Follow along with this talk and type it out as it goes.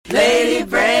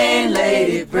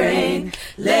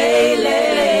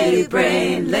Lady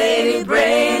brain, lady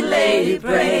brain, lady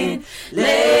brain.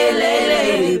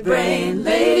 Lady brain,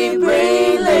 lady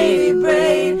brain, lady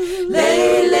brain.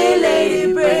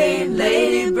 Lady brain,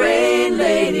 lady brain,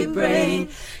 lady brain.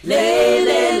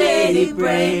 Lady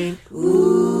brain.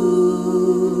 Ooh.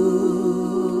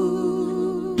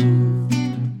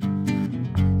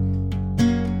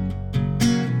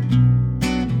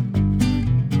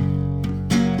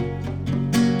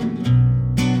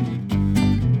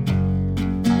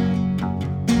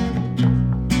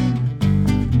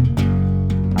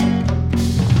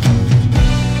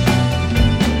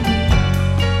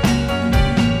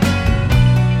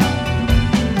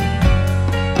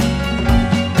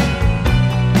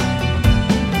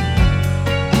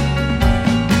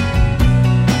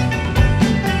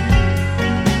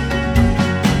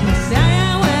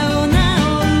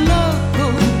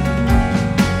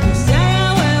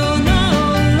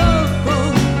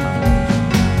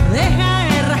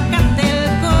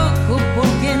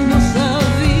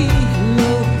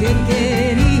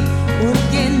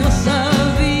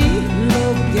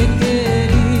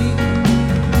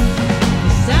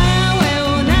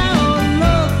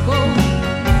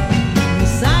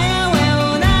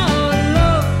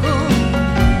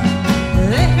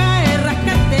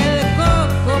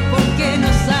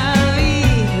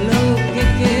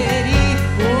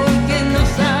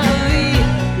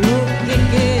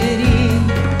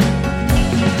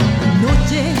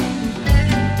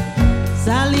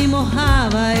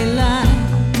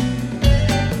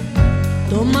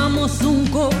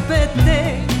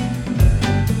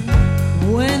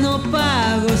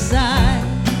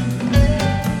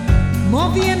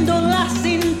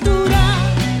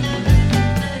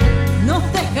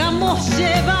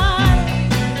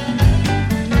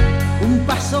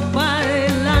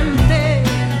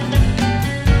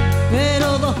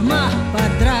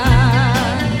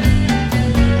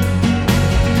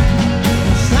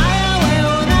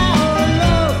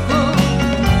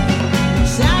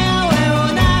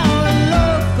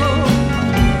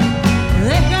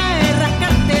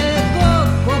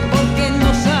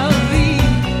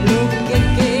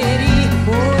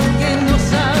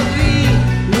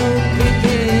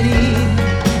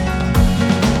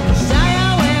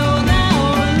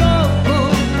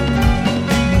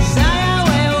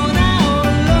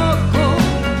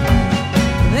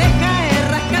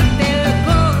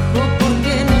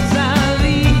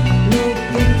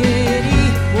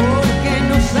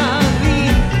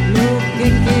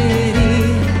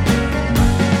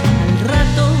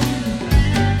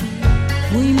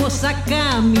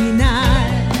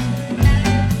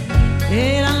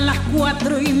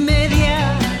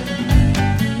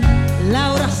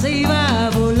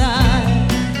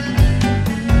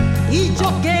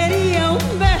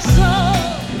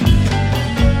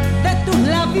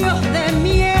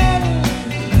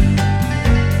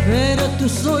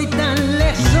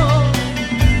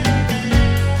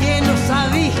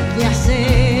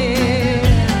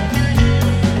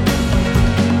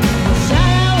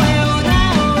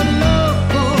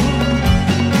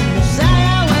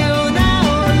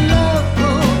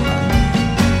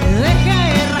 Deja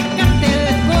de rascarte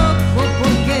el coco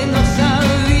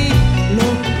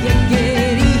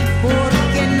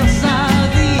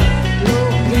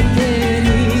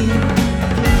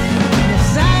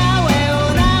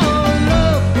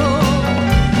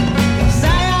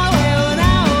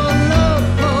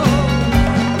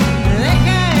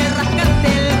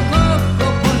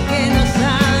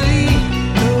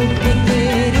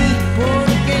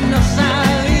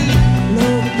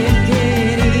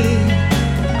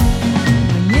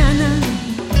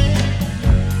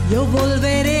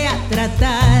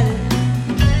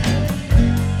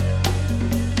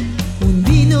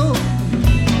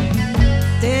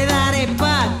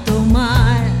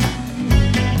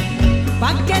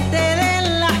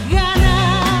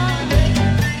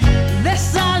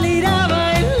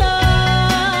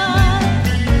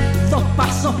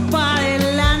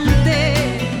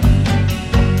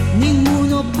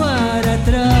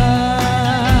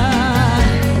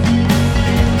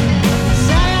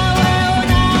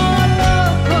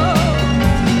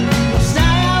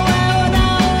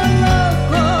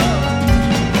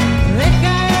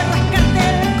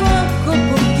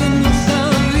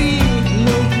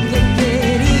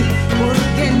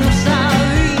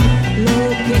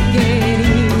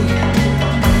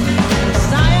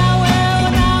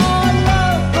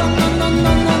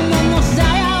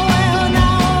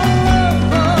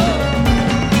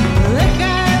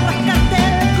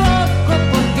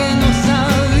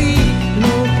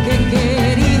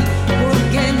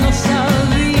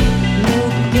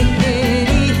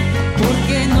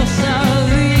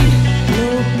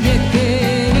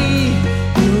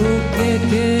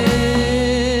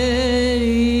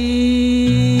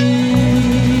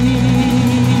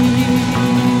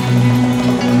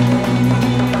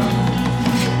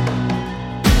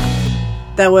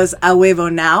That was A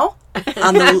Huevo Now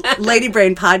on the Lady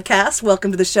Brain podcast.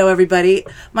 Welcome to the show, everybody.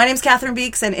 My name's Catherine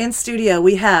Beeks, and in studio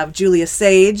we have Julia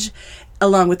Sage,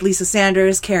 along with Lisa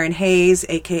Sanders, Karen Hayes,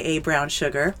 a.k.a. Brown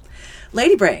Sugar.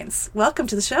 Lady Brains, welcome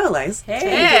to the show, Liz.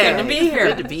 Hey, good to be here.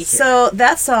 Good to be here. So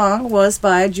that song was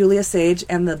by Julia Sage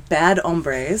and the Bad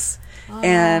Hombres.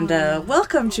 And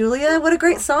welcome, Julia. What a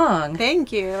great song.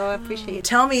 Thank you. I appreciate it.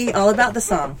 Tell me all about the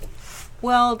song.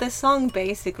 Well, the song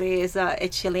basically is a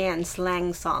Chilean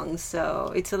slang song,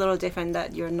 so it's a little different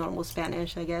than your normal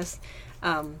Spanish, I guess.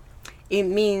 It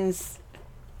means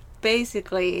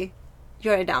basically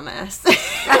you're a dumbass.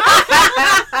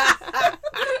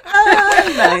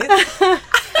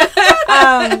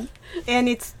 Nice. And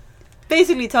it's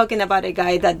basically talking about a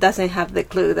guy that doesn't have the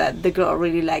clue that the girl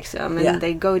really likes him, and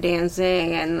they go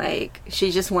dancing, and like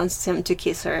she just wants him to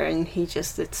kiss her, and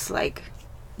it's like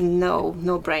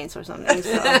no brains or something.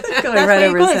 So that's right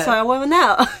over his head. So well,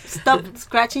 now stop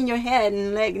scratching your head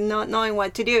and like not knowing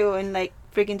what to do and like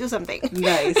freaking do something.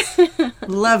 Nice.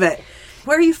 Love it.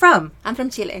 Where are you from? I'm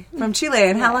from Chile. From Chile.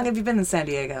 And how long have you been in San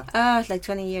Diego? It's like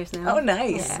 20 years now. Oh,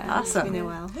 nice. Yeah, awesome. It's been a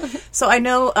while. So I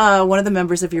know one of the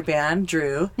members of your band,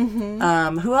 Drew.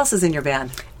 Mm-hmm. Who else is in your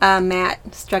band? Matt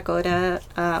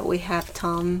Strakota. We have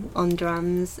Tom on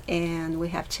drums, and we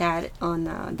have Chad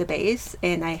on the bass,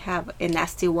 and I have a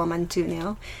nasty woman too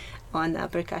now on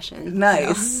percussion.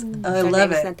 Nice. So, I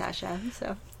love it. Natasha.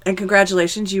 So. And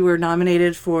congratulations, you were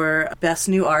nominated for Best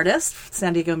New Artist,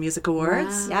 San Diego Music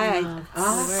Awards. Wow.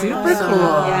 Yeah. Super cool.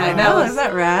 Yeah, I know. Is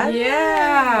that rad?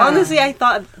 Yeah. Honestly, I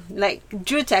thought, like,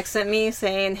 Drew texted me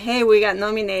saying, hey, we got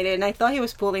nominated. And I thought he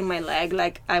was pulling my leg,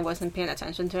 like I wasn't paying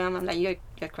attention to him. I'm like, you're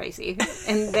crazy.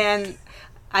 And then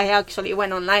I actually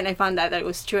went online. I found out that it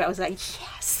was true. I was like,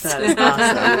 yes. That is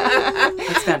awesome.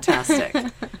 That's fantastic.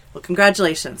 Well,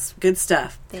 congratulations. Good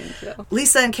stuff. Thank you.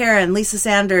 Lisa and Karen, Lisa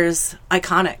Sanders,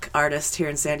 iconic artist here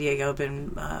in San Diego,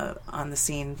 been on the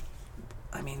scene,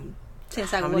 I mean,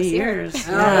 since how I was many here. years?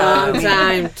 A long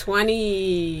time.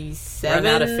 27.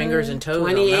 Run out of fingers and toes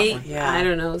 28. on that one. Yeah. I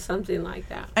don't know, something like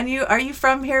that. And are you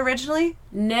from here originally?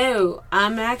 No, I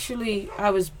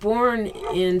was born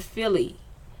in Philly,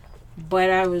 but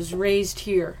I was raised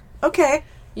here. Okay.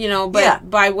 You know, but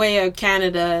by way of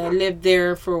Canada, I lived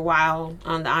there for a while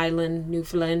on the island,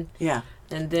 Newfoundland. Yeah.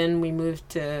 And then we moved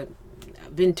to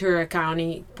Ventura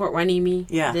County, Port Hueneme.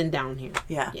 Yeah. Then down here.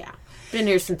 Yeah. Yeah. Been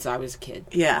here since I was a kid.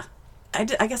 Yeah. I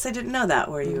guess I didn't know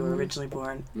that, where you were originally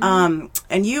born.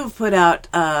 And you've put out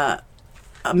a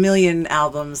million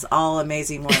albums, all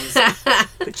amazing ones.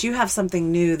 But you have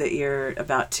something new that you're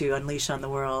about to unleash on the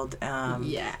world.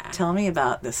 Tell me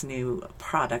about this new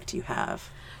product you have.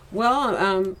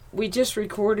 Well, we just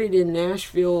recorded in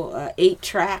Nashville 8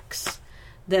 tracks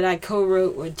that I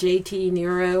co-wrote with JT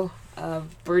Nero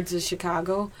of Birds of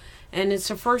Chicago. And it's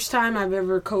the first time I've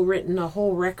ever co-written a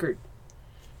whole record.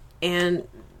 And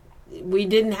we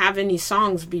didn't have any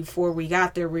songs before we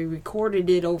got there. We recorded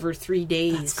it over 3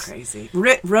 days. That's crazy.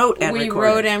 Wrote and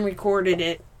recorded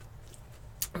it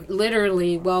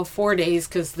literally, 4 days,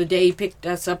 because the day he picked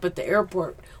us up at the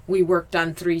airport, we worked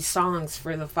on 3 songs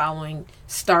for the following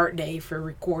start day for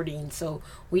recording. So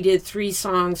we did 3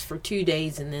 songs for 2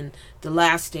 days, and then the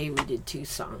last day we did 2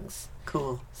 songs.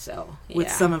 Cool. So, yeah.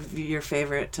 With some of your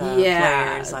favorite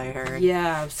players, I heard.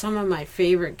 Yeah, some of my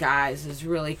favorite guys is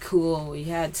really cool. We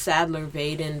had Sadler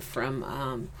Vaden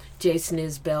from Jason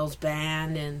Isbell's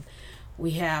band, and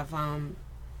we have...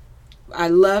 I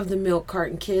love the Milk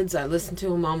Carton Kids. I listen to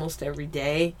them almost every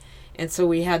day. And so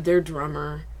we had their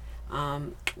drummer,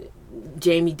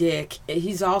 Jamie Dick.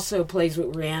 He's also plays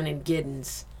with Rhiannon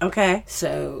Giddens. Okay.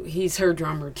 So he's her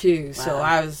drummer too. Wow. So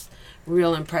I was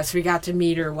real impressed. We got to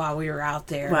meet her while we were out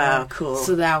there. Wow, cool.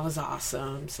 So that was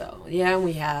awesome. So, yeah, and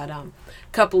we had a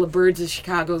couple of Birds of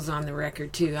Chicago's on the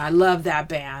record too. I love that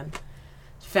band.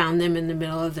 Found them in the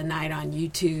middle of the night on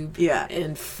YouTube. Yeah.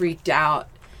 And freaked out.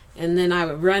 And then I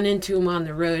would run into him on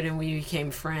the road, and we became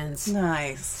friends.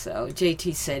 Nice. So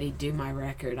JT said he'd do my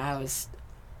record. I was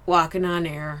walking on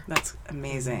air. That's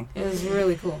amazing. It was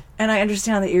really cool. And I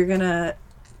understand that you're going to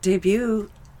debut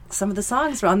some of the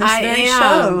songs on this very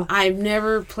show. I've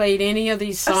never played any of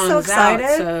these songs. I'm so excited.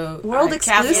 Out, so World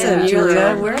exclusive,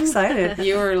 Julia. We're excited.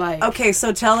 You were like... Okay,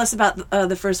 so tell us about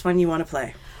the first one you want to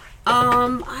play.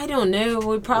 I don't know.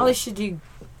 We probably should do...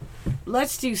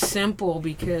 Let's do Simple,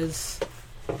 because...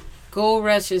 Gold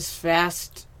Rush is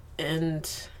fast, and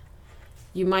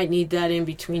you might need that in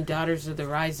between Daughters of the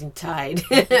Rising Tide.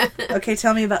 Okay,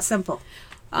 tell me about Simple.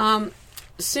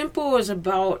 Simple is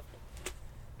about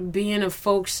being a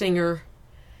folk singer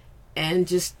and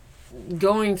just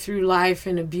going through life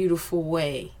in a beautiful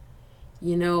way.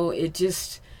 You know,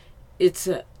 it's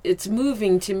it's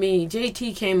moving to me.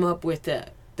 JT came up with the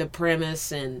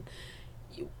premise, and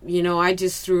I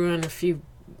just threw in a few,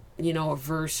 a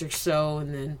verse or so,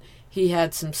 and then he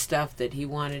had some stuff that he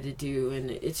wanted to do, and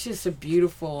it's just a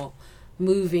beautiful,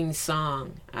 moving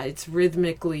song. It's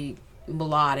rhythmically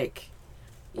melodic.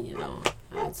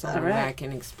 That's the way I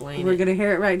can explain We're it. going to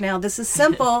hear it right now. This is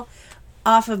Simple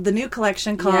off of the new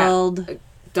collection called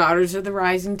Daughters of the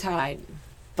Rising Tide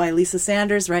by Lisa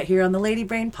Sanders right here on the Lady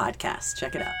Brain podcast.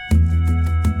 Check it out.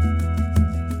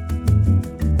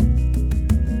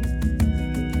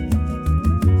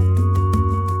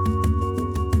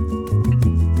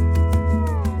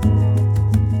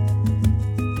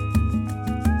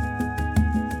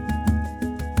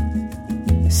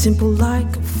 Simple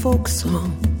like a folk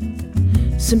song,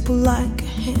 simple like a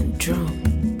hand drum,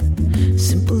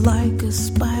 simple like a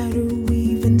spider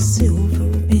weaving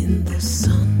silver in the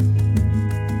sun.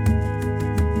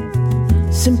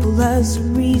 Simple as a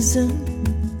reason,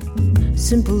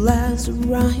 simple as a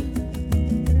rhyme,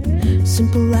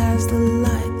 simple as the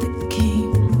light that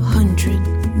came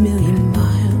 100 million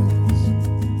miles.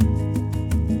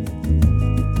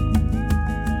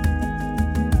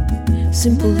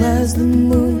 Simple as the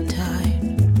moon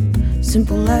tide,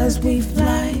 simple as we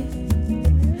fly,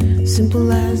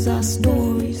 simple as our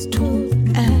stories told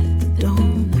at the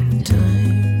dawn of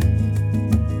time.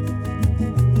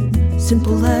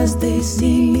 Simple as they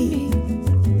see me,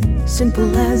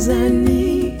 simple as I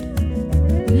need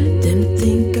them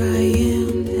think I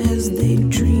am, as they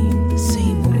dream the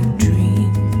same old dream.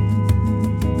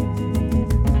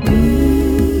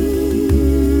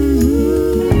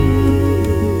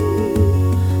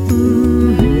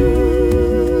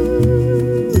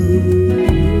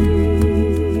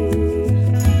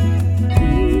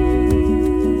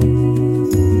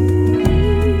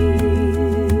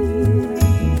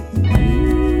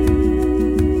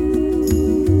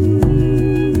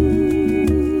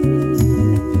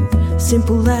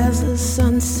 Simple as a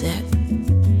sunset,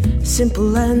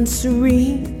 simple and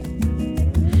serene,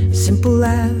 simple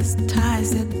as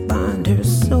ties that bind her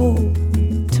soul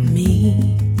to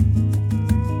me.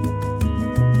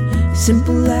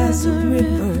 Simple as a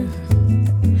river,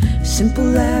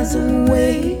 simple as a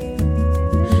wave,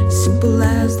 simple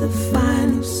as the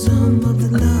final sum of the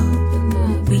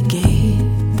love we gave.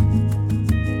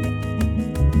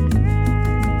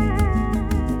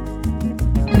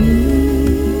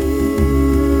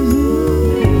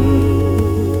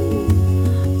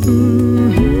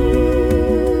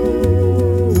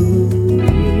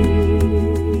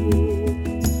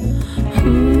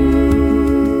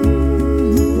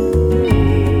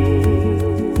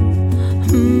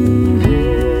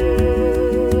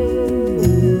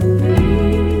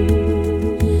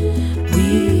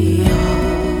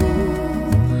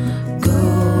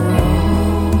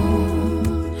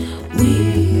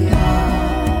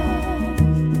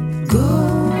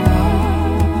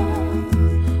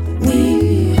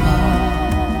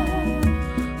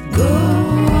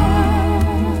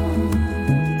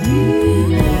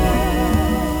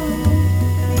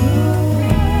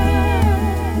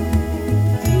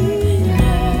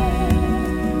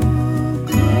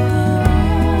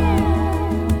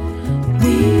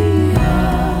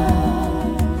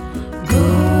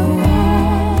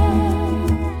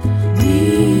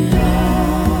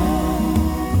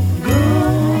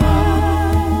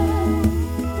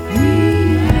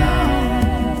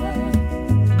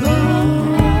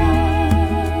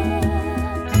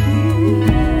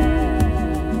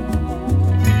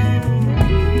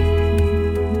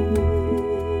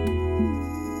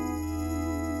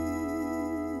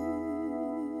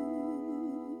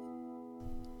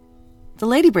 The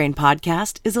Lady Brain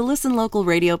podcast is a Listen Local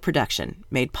radio production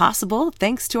made possible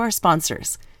thanks to our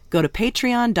sponsors. Go to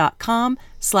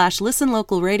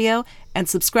patreon.com/listenlocalradio and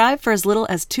subscribe for as little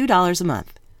as $2 a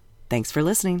month. Thanks for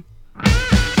listening.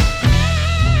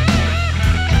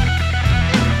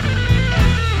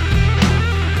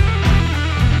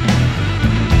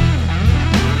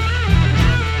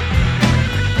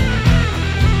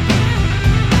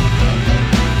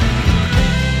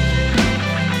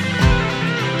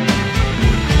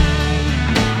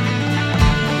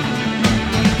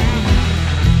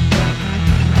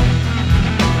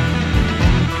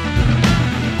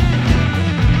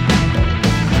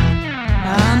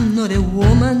 I'm not a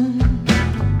woman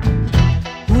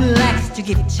who likes to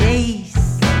give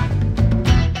chase.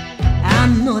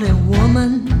 I'm not a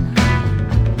woman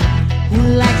who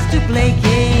likes to play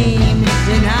games.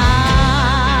 And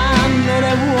I'm not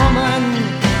a woman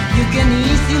you can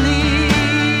easily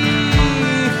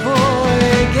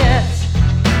forget.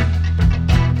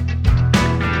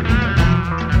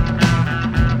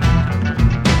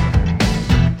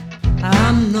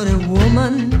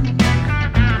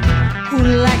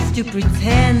 to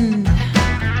pretend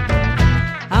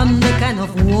I'm the kind of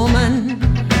woman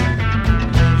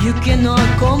you cannot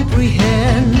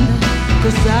comprehend.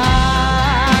 'Cause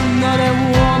I'm not a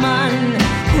woman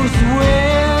whose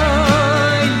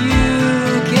will you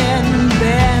can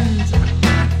bend.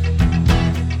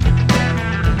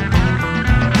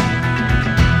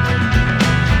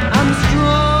 I'm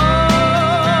strong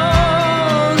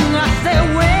as the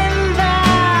wind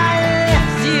that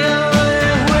lifts your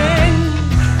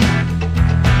wings.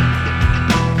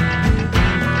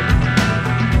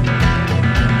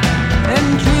 And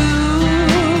true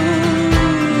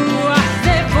as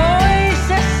the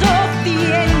voices of the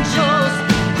angels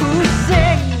who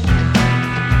sing.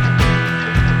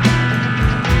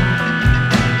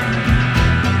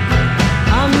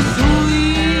 I'm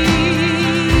sweet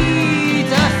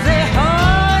as the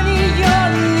honey you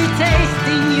only taste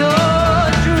in your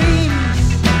dreams.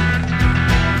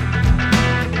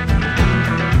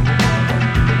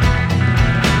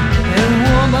 A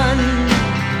woman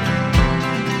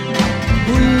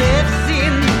who lives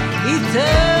in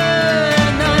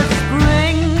eternal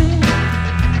spring.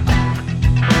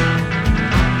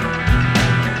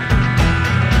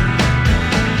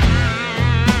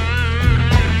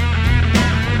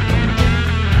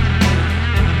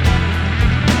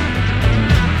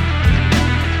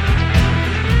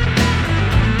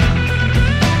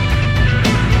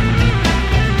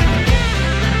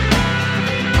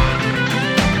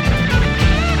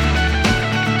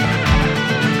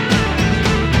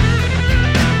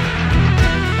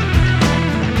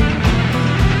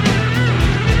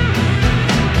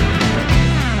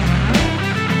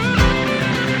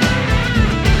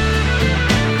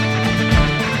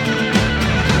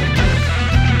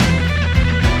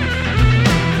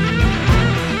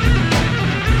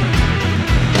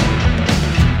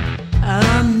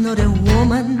 I'm not a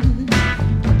woman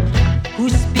who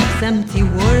speaks empty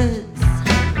words.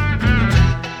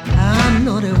 I'm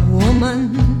not a woman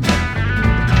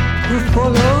who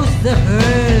follows the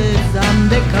herds. I'm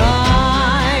the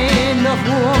kind of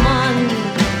woman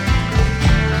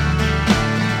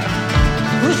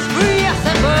who's free as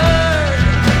a bird.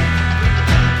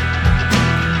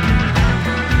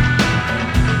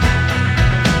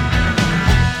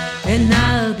 And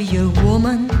I'll be your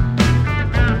woman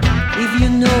if you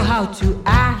know how to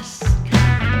ask.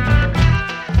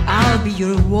 I'll be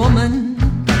your woman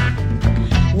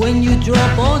when you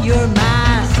drop all your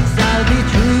masks. I'll be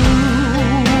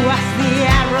true as the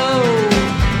arrow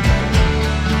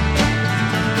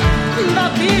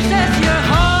that pierces your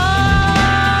heart.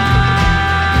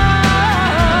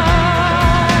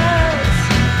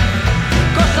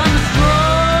 'Cause I'm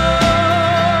strong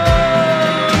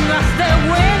as the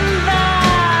wind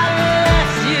that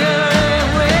lifts your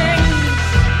wings.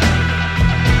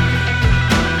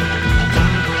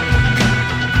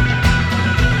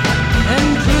 And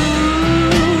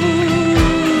true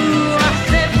as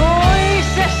the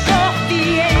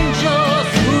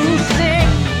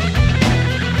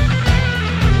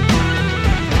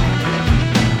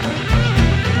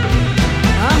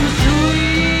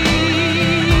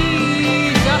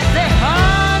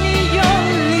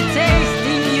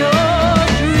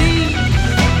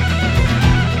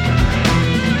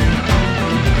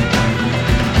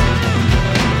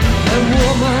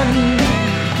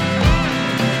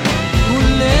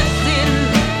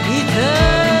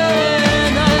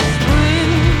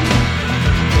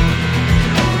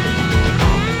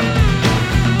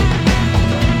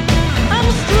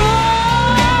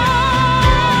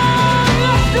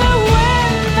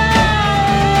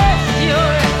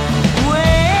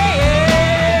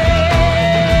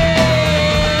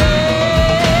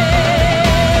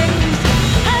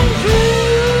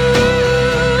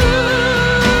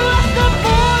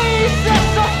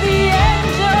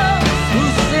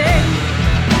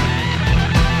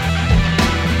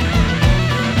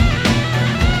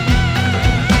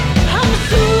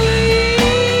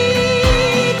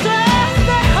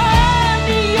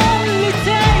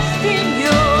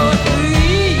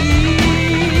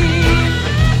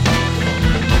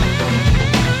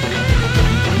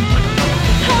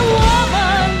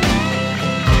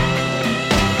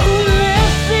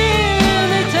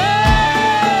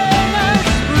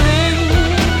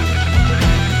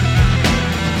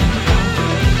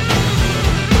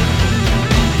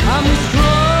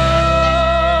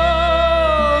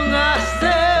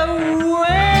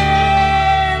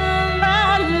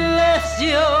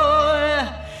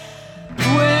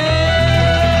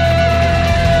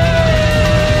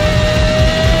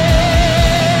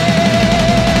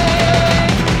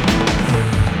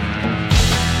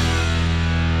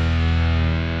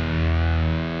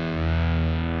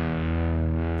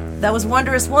That was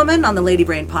Wondrous Woman on the Lady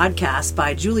Brain podcast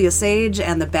by Julia Sage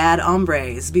and the Bad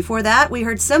Hombres. Before that, we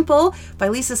heard Simple by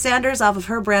Lisa Sanders off of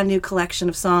her brand new collection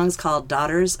of songs called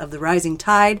Daughters of the Rising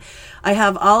Tide. I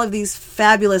have all of these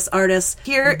fabulous artists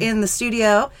here in the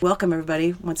studio. Welcome,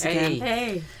 everybody, once again.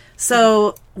 Hey.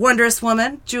 So, Wondrous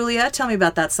Woman, Julia, tell me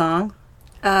about that song.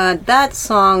 That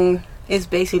song is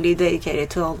basically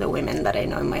dedicated to all the women that I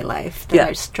know in my life that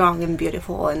are strong and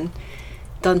beautiful and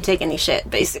don't take any shit,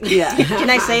 basically. Yeah. Can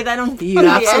I say that on You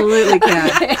absolutely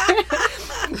can.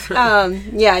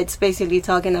 Yeah, it's basically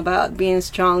talking about being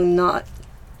strong, not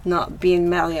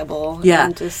being malleable. Yeah.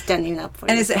 And just standing up for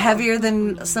And is it yourself. heavier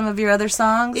than some of your other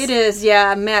songs? It is,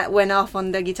 yeah. Matt went off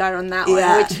on the guitar on that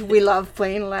Yeah. one, which we love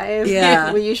playing live.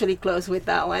 Yeah. We usually close with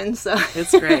that one, so.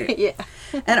 It's great. Yeah.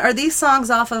 And are these songs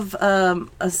off of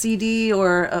a CD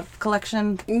or a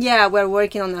collection? Yeah, we're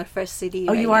working on our first CD.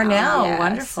 Oh, right you are now? Yeah,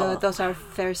 Wonderful. So those are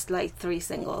first 3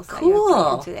 singles. that you're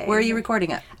Cool. playing today. Where are you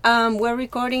recording it? We're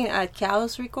recording at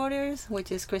Chaos Recorders,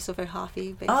 which is Christopher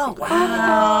Hoffey. Basically. Oh, Oh,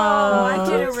 wow. I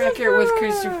did a record with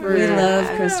Christopher. We love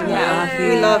Christopher Yeah, Hoffey.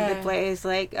 we love the place.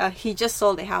 Like he just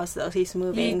sold the house though; he's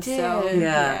moving. He So did.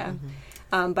 Yeah.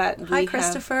 But Hi, we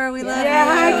Christopher. We love Yeah,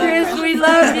 you. hi, Chris. We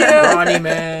love you. Ronnie,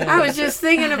 man. I was just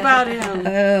thinking about him.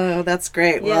 Oh, that's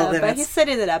great. Yeah, Well, then but it's, he's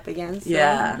setting it up again. So,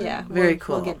 yeah, very we'll,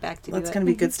 cool. We'll get back to That's that. going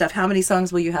to be good stuff. How many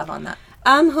songs will you have on that?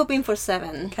 I'm hoping for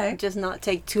 7. Okay. Just not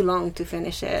take too long to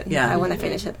finish it. Yeah. I want to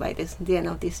finish it by the end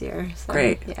of this year. So,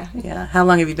 Great. Yeah. Yeah. How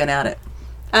long have you been at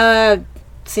it?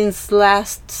 Since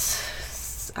last.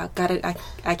 I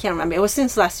can't remember. It was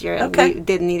since last year. Okay. We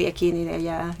did Nidia Ki, the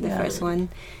Yeah. first one.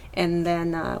 And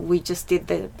then we just did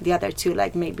the other 2,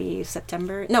 like maybe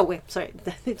September. No, wait, sorry.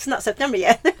 It's not September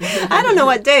yet. I don't know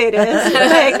what day it is.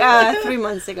 Like 3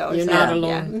 months ago or You're something. not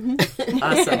alone. Yeah.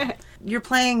 Awesome. You're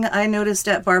playing, I noticed,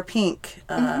 at Bar Pink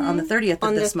on the 30th of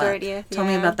On the this month. 30th, Tell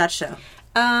me yeah. about that show.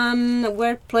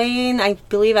 We're playing, I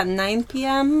believe, at 9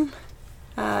 p.m.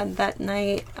 That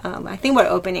night. I think we're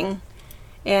opening.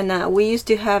 And we used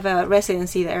to have a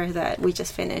residency there that we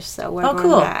just finished, so we're Oh, going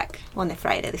cool. back on a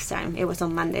Friday this time. It was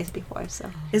on Mondays before, so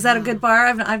Is that a good bar?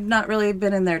 I've not really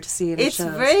been in there to see any it's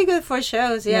shows. very good for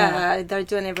shows. Yeah, Yeah. they're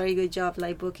doing a very good job,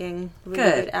 like booking really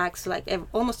Good. good acts, like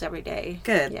almost every day.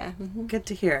 Good. Yeah. Good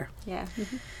to hear. Yeah.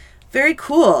 Very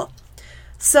cool.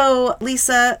 So,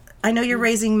 Lisa, I know you're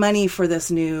raising money for this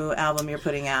new album you're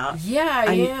putting out. Yeah,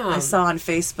 I am. I saw on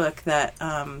Facebook that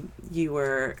you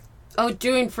were... Oh,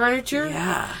 doing furniture?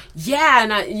 Yeah. Yeah,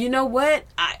 and you know what?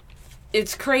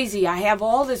 It's crazy. I have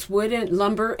all this wood and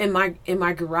lumber in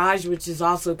my garage, which is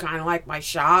also kind of like my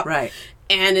shop. Right.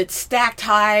 And it's stacked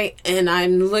high, and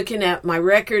I'm looking at my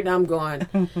record, and I'm going,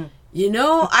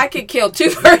 I could kill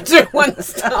 2 birds with 1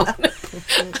 stone.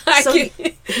 So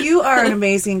you are an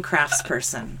amazing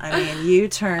craftsperson. I mean, you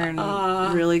turn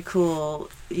really cool...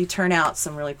 You turn out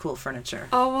some really cool furniture.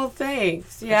 Oh, well,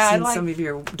 thanks. Yeah, I've I seen like... some of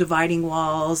your dividing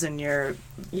walls and your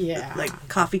Yeah. like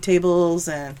coffee tables.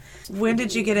 And when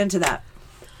did you get into that?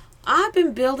 I've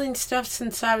been building stuff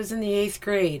since I was in the 8th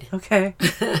grade. Okay.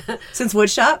 Since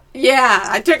woodshop? Yeah,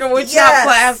 I took a woodshop Yes!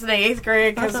 class in the 8th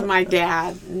grade because of my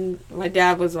dad. And my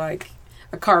dad was like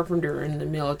a carpenter in the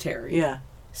military. Yeah.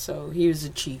 So he was a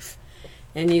chief.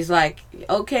 And he's like,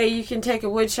 okay, you can take a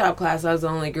woodshop class. I was the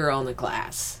only girl in the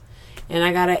class. And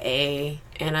I got an A,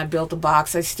 and I built a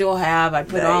box I still have. I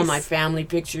put all Nice. my family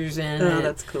pictures in Oh, it.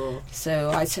 that's cool.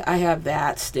 So I have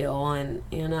that still. And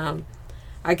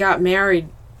I got married.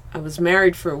 I was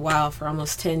married for a while, for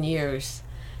almost 10 years.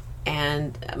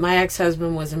 And my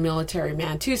ex-husband was a military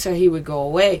man, too, so he would go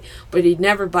away. But he'd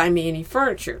never buy me any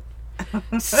furniture.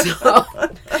 So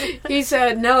he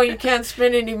said, no, you can't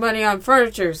spend any money on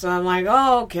furniture. So I'm like,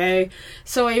 oh, okay.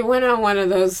 So he went on one of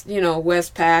those,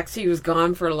 Westpacks. He was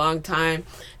gone for a long time.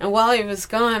 And while he was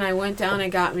gone, I went down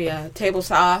and got me a table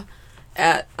saw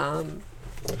at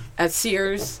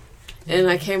Sears. And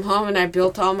I came home and I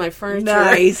built all my furniture.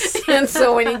 Nice. And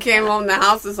so when he came home, the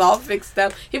house is all fixed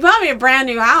up. He bought me a brand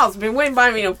new house, but he wouldn't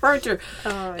buy me no furniture.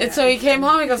 And so he came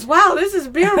home and goes, wow, this is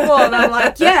beautiful. And I'm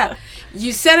like, yeah,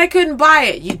 you said I couldn't buy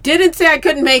it. You didn't say I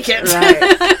couldn't make it. Right.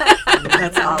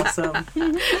 That's awesome.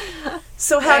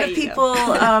 So how There do you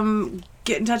people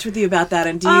get in touch with you about that?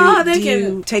 And do They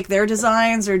you take their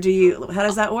designs, or how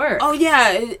does that work? Oh,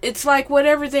 yeah, it's like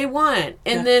whatever they want.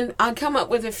 And then I'll come up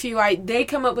with they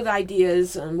come up with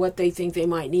ideas on what they think they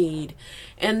might need.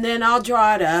 And then I'll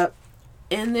draw it up.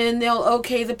 And then they'll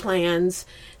okay the plans.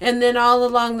 And then all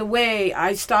along the way,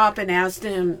 I stop and ask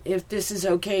them if this is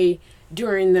okay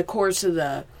during the course of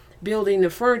the building the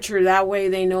furniture. That way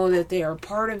they know that they are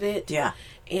part of it. Yeah.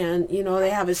 And, they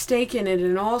have a stake in it.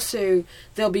 And also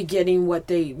they'll be getting what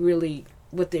they really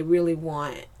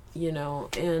want.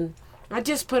 and I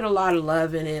just put a lot of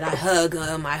love in it. I hug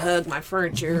them. I hug my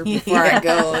furniture before I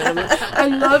go. And I'm like, I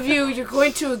love you. You're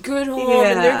going to a good home,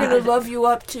 and they're going to love you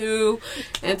up too.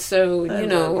 And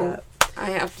so,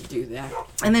 I have to do that.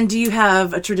 And then do you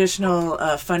have a traditional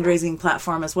fundraising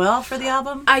platform as well for the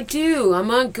album? I do. I'm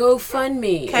on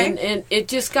GoFundMe. Okay. And it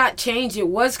just got changed. It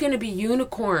was going to be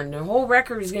Unicorn. The whole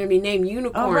record is going to be named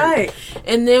Unicorn. Oh, right.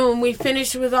 And then when we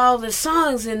finished with all the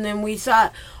songs, and then we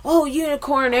thought, oh,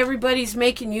 Unicorn, everybody's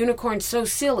making Unicorn so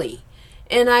silly.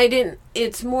 And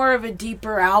it's more of a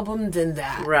deeper album than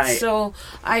that. Right. So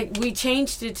we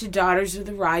changed it to Daughters of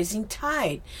the Rising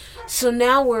Tide. So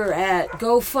now we're at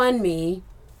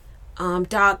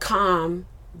GoFundMe.com,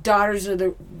 daughters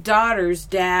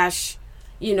dash,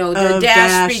 the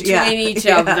dash between each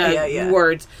of the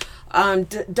words.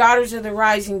 Daughters of the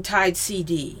Rising Tide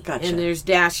CD. Gotcha. And there's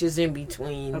dashes in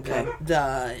between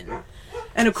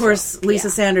and of course,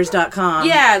 LisaSanders.com.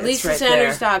 Yeah,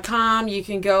 LisaSanders.com. You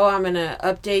can go. I'm going to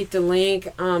update the link.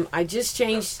 I just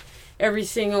changed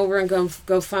everything over and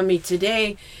GoFundMe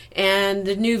today. And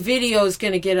the new video is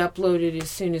going to get uploaded as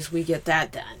soon as we get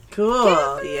that done.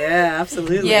 Cool. Yeah,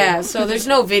 absolutely. Yeah, so there's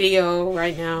no video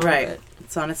right now. Right. But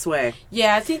it's on its way.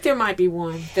 yeah, I think there might be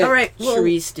one that All right,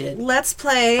 Charisse did. Let's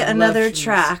play I love another Charisse.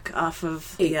 track off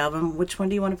of the album. Which one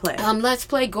do you want to play? Let's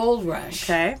play Gold Rush.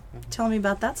 Okay. Tell me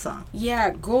about that song.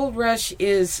 Yeah, Gold Rush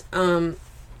is I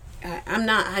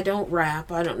don't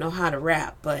rap. I don't know how to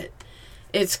rap, but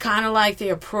it's kind of like the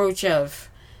approach of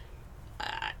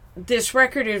this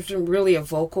record isn't really a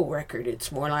vocal record.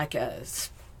 It's more like a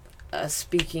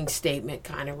speaking statement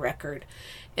kind of record.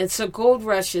 And so Gold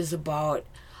Rush is about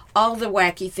all the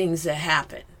wacky things that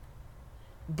happen.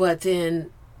 But then,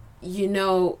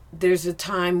 there's a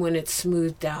time when it's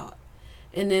smoothed out.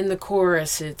 And in the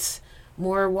chorus, it's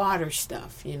more water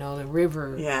stuff, the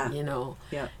river, Yeah.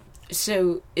 Yeah.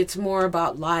 So it's more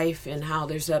about life and how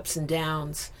there's ups and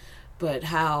downs, but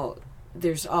how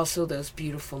there's also those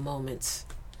beautiful moments.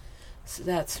 So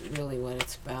that's really what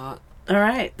it's about. All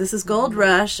right. This is Gold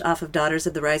Rush off of Daughters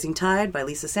of the Rising Tide by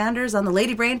Lisa Sanders on the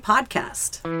Lady Brain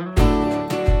podcast.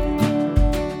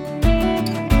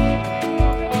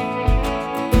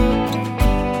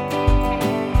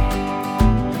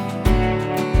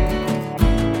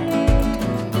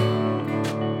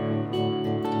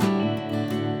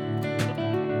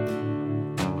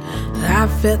 I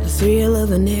felt the thrill of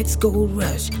the next gold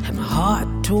rush. Had my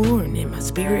heart torn and my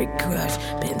spirit crushed.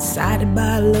 Been sighted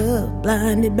by love,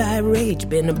 blinded by rage.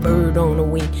 Been a bird on a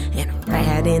wing and a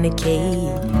rat in a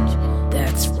cage.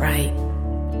 That's right.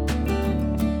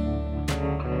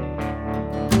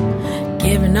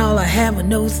 Giving all I have with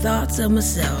no thoughts of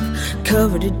myself.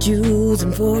 Covered in jewels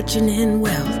and fortune and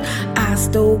wealth. I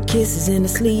stole kisses in a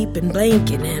sleeping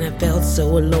blanket. And I felt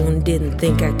so alone, didn't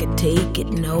think I could take it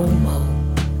no more.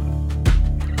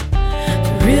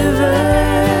 River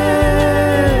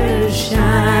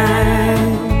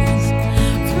shines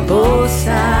from both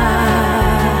sides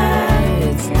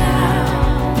now.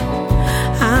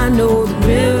 I know the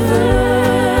river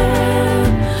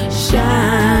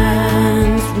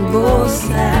shines from both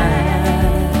sides.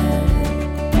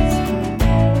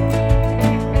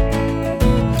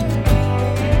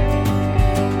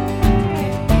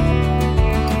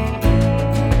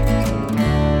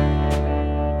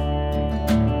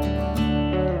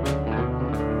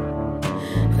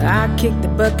 I kicked the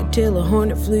bucket till a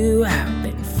hornet flew out.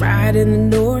 Been fried in the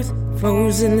north,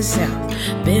 froze in the south.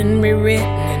 Been rewritten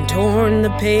and torn the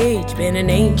page. Been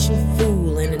an ancient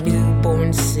fool and a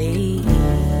newborn sage.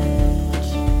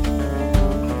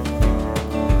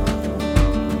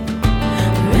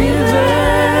 River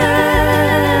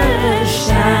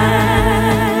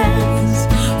shines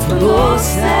from both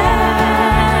sides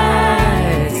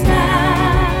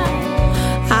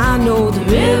now. I know the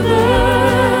river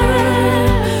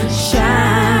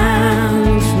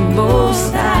shines from both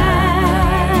sides.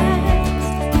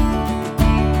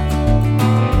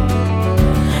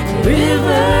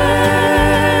 River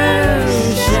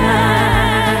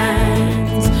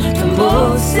shines from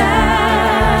both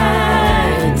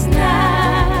sides now.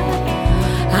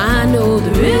 I know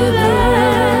the river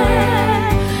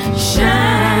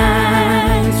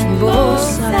shines from both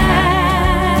sides.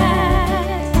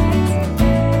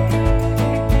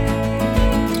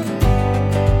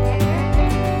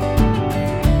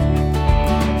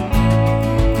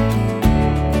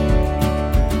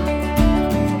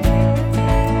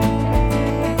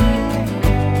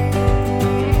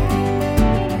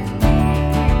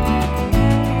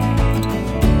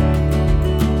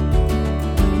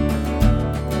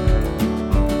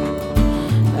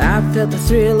 I felt the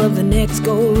thrill of the next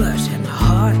gold rush, and my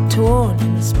heart torn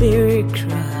and my spirit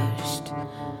crushed.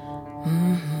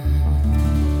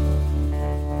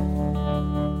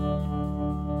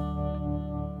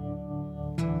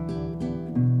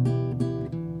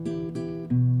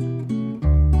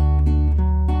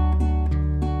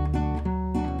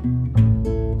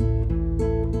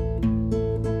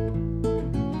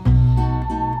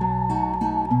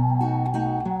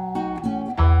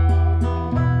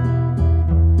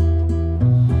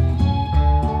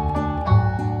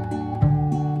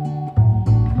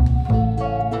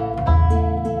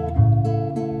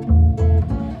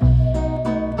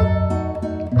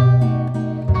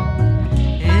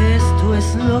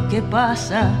 lo que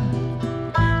pasa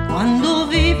cuando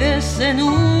vives en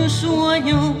un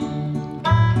sueño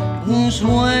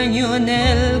en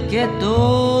el que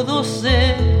todo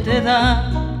se te da.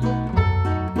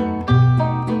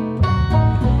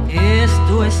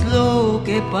 Esto es lo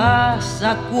que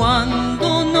pasa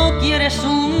cuando no quieres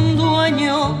un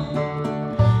dueño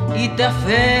y te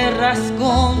aferras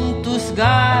con tus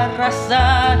garras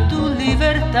a tu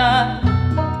libertad.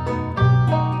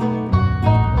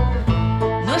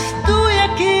 No estoy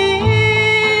aquí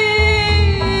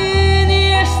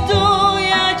ni estoy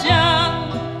allá,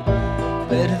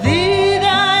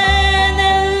 perdida en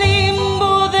el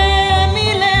limbo de mi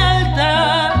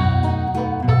lealtad.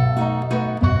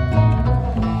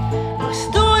 No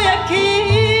estoy aquí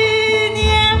ni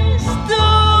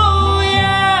estoy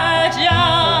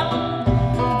allá,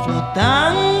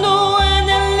 flotando en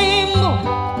el limbo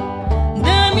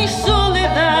de mi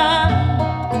soledad.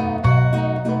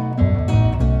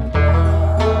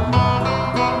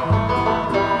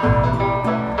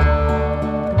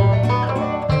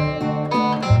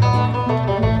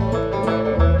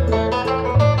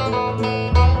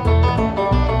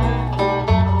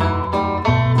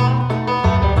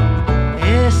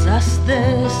 Esas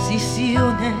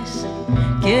decisiones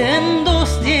que en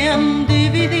dos te han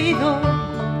dividido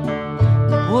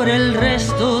por el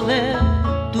resto de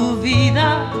tu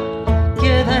vida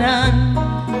quedarán.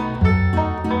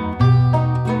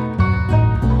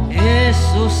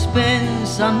 Esos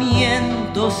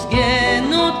pensamientos que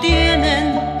no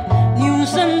tienen ni un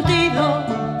sentido,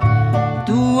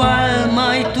 tu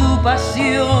alma y tu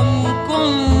pasión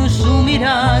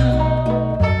consumirán.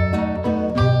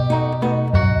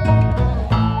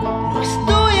 No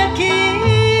estoy aquí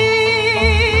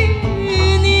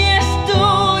ni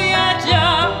estoy allá,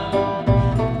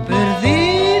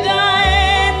 perdida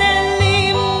en el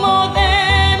limbo de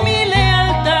mi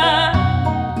lealtad.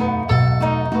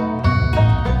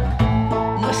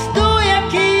 No estoy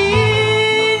aquí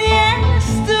ni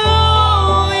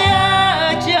estoy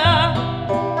allá,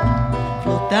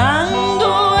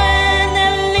 flotando en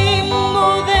el limbo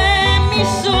de mi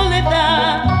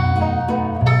soledad.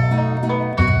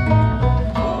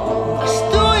 No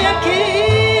estoy aquí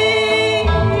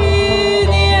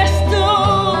ni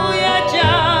estoy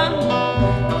allá,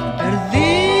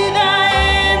 perdida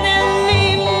en el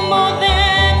limbo de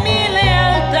mi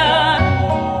lealtad.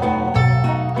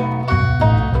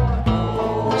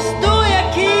 No estoy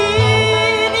aquí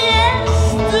ni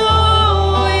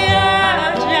estoy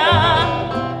allá,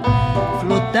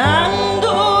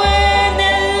 flotando en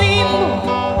el limbo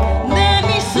de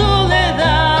mi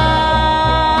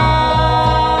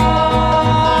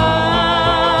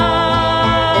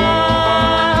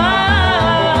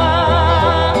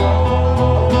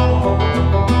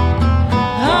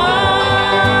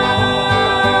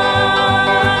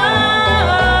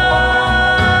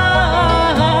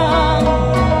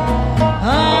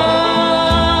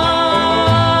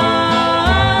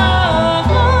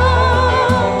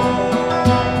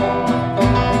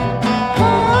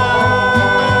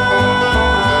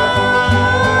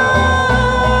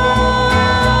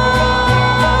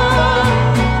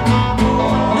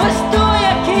No estoy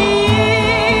aquí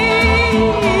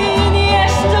ni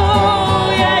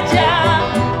estoy allá,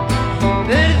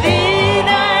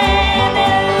 perdida en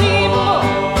el limbo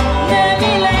de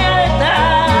mi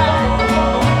lealtad.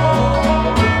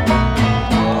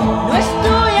 No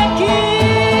estoy aquí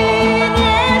ni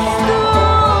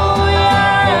estoy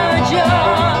allá,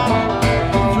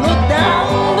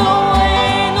 flotando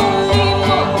en un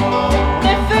limbo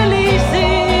de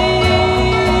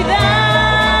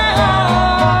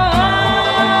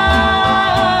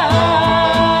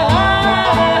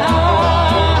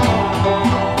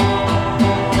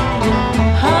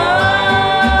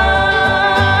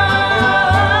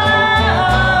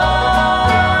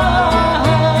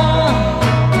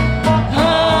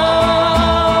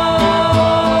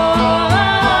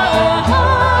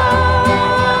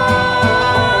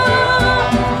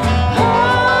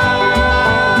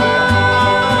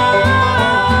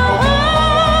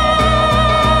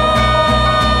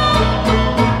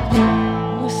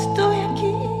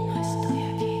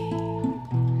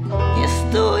No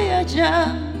estoy aquí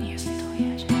ni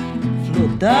estoy allá,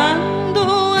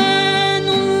 flotando en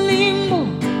un limbo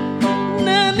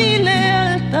de mi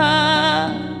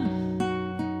lealtad.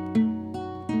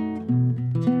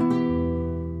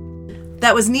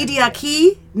 That was Nidi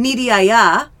Aquí, Nidi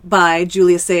Aya by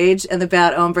Julia Sage and the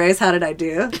Bad Hombres. How did I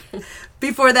do?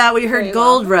 Before that, we heard Very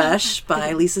Gold well. Rush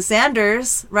by Lisa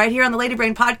Sanders, right here on the Lady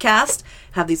Brain podcast.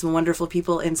 Have these wonderful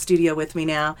people in studio with me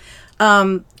now.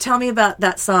 Tell me about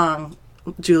that song.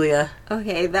 Julia?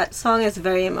 Okay, that song is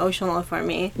very emotional for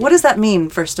me. What does that mean,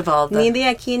 first of all? Ni de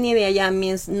aquí ni de allá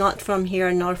means not from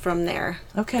here nor from there.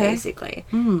 Okay. Basically.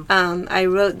 I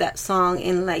wrote that song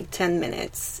in like 10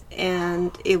 minutes,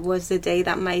 and it was the day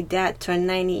that my dad turned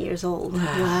 90 years old.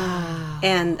 Wow.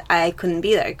 And I couldn't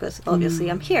be there because obviously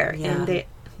I'm here. Yeah. And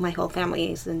my whole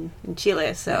family is in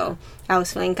Chile, so I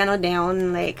was feeling kind of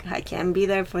down, like I can't be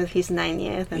there for his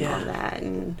 90th and all that,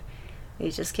 and it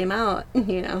just came out,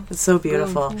 you know. It's so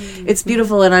beautiful. It's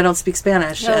beautiful, and I don't speak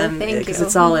Spanish, Oh, and thank because you.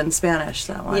 it's all in Spanish,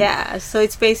 that one. Yeah, so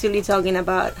it's basically talking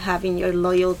about having your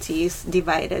loyalties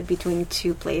divided between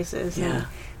two places Yeah. and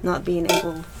not being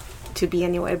able to be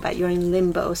anywhere, but you're in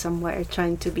limbo somewhere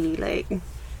trying to be like in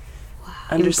both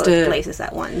Understood. places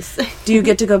at once. Do you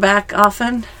get to go back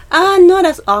often? Not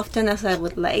as often as I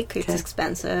would like. It's Okay.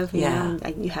 expensive. You Yeah. know,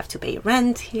 like you have to pay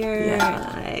rent here.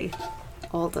 Yeah. And, like,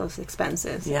 all those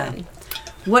expenses. Yeah. And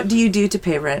What do you do to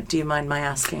pay rent? Do you mind my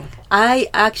asking? I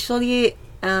actually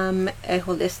am a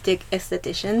holistic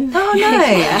esthetician. Oh,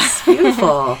 nice.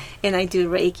 Beautiful. And I do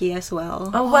Reiki as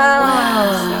well. Oh,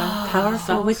 wow.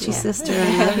 Powerful witchy sister.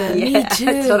 I love it. Me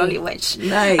too. Totally witch.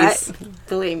 Nice.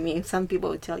 Believe me, some people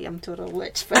would tell you I'm total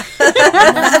witch, but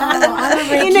I'm a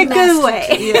Reiki in a good master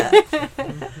way. Yeah.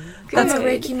 I'm a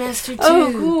Reiki master too.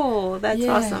 Oh, cool. That's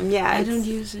Yeah. awesome. Yeah. I it's- don't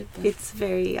use it. But It's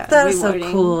very That is so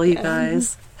rewarding. cool, you Yeah.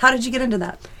 guys. How did you get into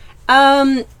that?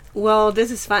 Well,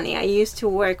 this is funny. I used to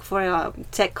work for a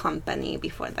tech company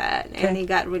before that, and Okay. it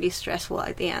got really stressful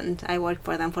at the end. I worked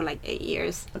for them for like 8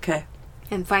 years. Okay.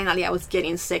 And finally, I was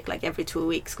getting sick like every 2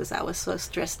 weeks because I was so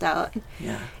stressed out.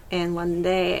 Yeah. And one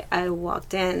day I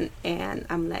walked in and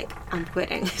I'm like, I'm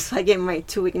quitting. So I gave my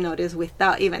 2-week notice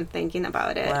without even thinking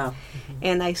about it. Wow.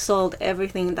 And I sold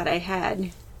everything that I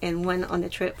had and went on a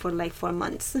trip for like 4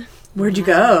 months. Where'd you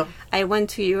go? I went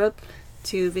to Europe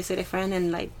to visit a friend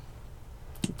and like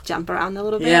jump around a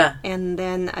little bit. Yeah. And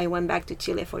then I went back to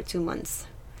Chile for 2 months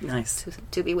Nice.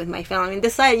 to be with my family. And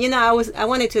decide, I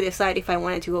wanted to decide if I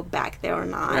wanted to go back there or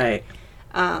not. Right.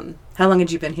 How long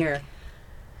had you been here?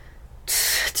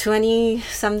 20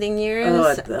 something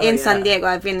years Oh, in yeah. San Diego.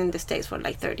 I've been in the States for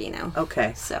like 30 now.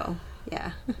 Okay. So,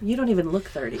 yeah. You don't even look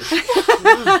 30. Right?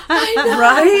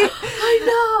 I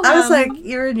know. I was like,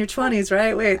 you're in your 20s,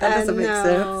 right? Wait, that doesn't make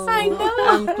sense. I know.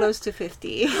 I'm close to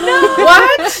 50.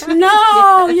 What?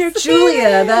 No, you're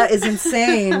Julia, that is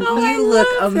insane. You look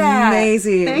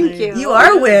amazing. Thank you. You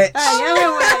are a witch. I am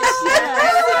a witch,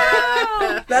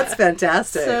 yes. That's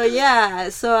fantastic. So, yeah.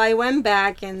 So I went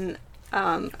back and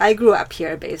I grew up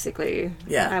here, basically.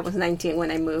 Yeah. I was 19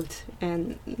 when I moved,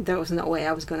 and there was no way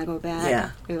I was going to go back.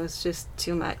 Yeah. It was just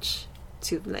too much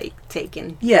to, like, take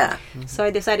in. Yeah. So I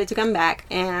decided to come back,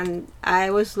 and I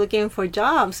was looking for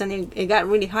jobs, and it got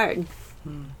really hard.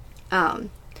 And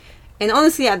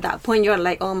honestly, at that point, you're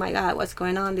like, oh my God, what's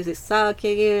going on? This is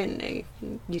sucking, and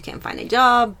you can't find a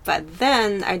job. But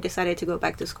then I decided to go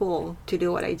back to school to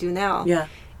do what I do now. Yeah.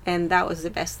 And that was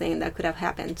the best thing that could have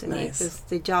happened to me Nice. because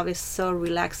the job is so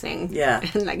relaxing. Yeah.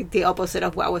 And like the opposite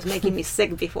of what was making me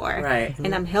sick before. Right.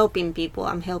 And I'm helping people.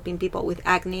 I'm helping people with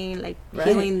acne, like Right.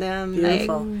 healing them,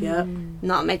 Beautiful. like Yep.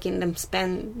 not making them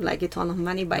spend like a ton of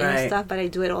money buying Right. stuff, but I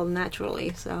do it all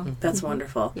naturally. So That's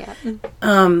wonderful. yeah.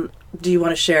 Do you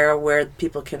want to share where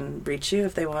people can reach you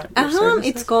if they want your services?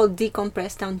 It's called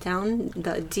Decompress Downtown.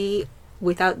 The D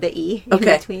without the E in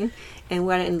Okay. between. And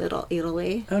we're in Little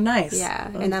Italy. Oh, nice. Yeah.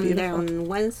 Oh, And I'm there beautiful. on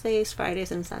Wednesdays, Fridays,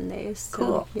 and Sundays. So,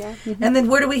 Cool. yeah. And then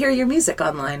where do we hear your music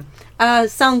online?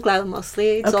 SoundCloud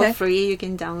mostly. It's Okay. all free. You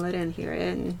can download it and hear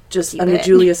it. And Just keep under it.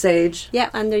 Julia Sage. Yeah,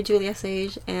 under Julia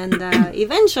Sage. And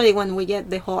eventually, when we get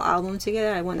the whole album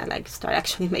together, I want to like start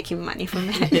actually making money from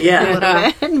it. Yeah. a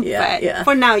little bit. Yeah, But yeah.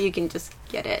 for now, you can just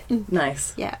get it.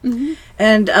 Nice. Yeah.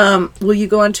 And will you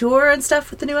go on tour and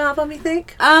stuff with the new album, you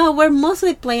think? We're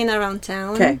mostly playing around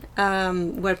town. Okay.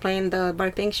 We're playing the Bar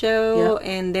Pink show,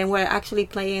 and then we're actually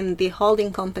playing the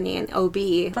Holding Company in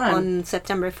OB Fun. on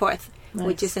September 4th,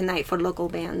 which Nice. is a night for local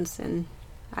bands. And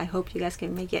I hope you guys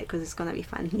can make it because it's going to be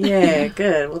fun. Yeah,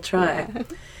 good. We'll try. Yeah.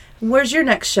 Where's your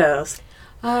next shows?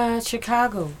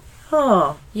 Chicago.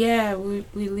 Oh, Yeah, we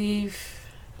leave.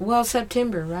 Well,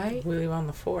 September, right? We leave on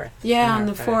the 4th. Yeah, on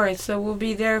the Okay. 4th. So we'll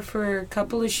be there for a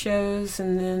couple of shows,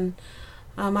 and then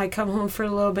I might come home for a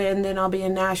little bit, and then I'll be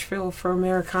in Nashville for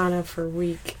Americana for a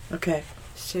week. okay.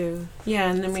 So,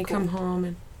 yeah, and then we come home,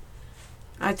 and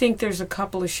I think there's a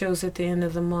couple of shows at the end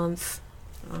of the month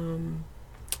on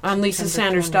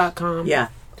LisaSanders.com. Yeah.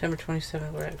 September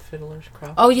 27th, we're at Fiddler's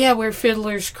Cross. Oh, yeah, we're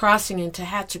Fiddler's Crossing in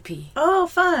Tehachapi. Oh,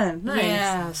 fun. Nice.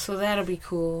 Yeah, so that'll be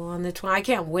cool on the 20th. I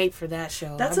can't wait for that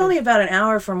show. That's I've only about an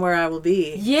hour from where I will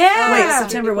be. been- Yeah! Wait,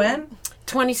 September when?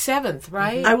 27th,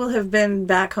 right? I will have been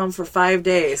back home for 5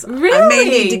 days. Really? I may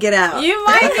need to get out. You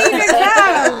might need to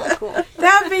go. Cool.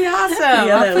 That'd be awesome.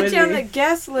 Yeah, I'll that put would you on be. the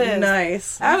guest list.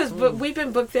 Nice. We've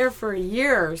been booked there for a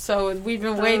year, so we've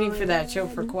been waiting for that show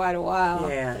for quite a while.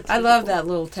 Yeah. I love that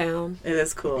little town. It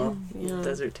is cool. Yeah.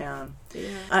 Desert town.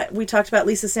 Yeah. We talked about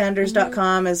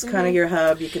lisasanders.com as kind of your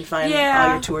hub. You can find Yeah.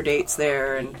 all your tour dates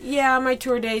there. And Yeah, my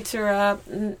tour dates are up.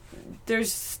 And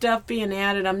there's stuff being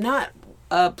added. I'm not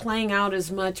playing out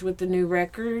as much with the new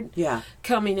record yeah.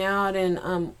 coming out,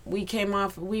 and we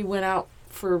went out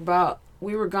for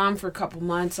we were gone for a couple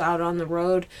months out on the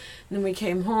road, and then we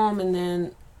came home, and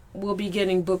then we'll be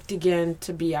getting booked again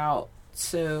to be out.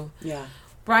 So Yeah.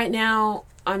 right now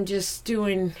I'm just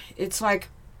doing, it's like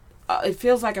it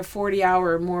feels like a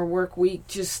 40-hour or more work week,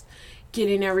 just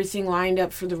getting everything lined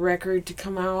up for the record to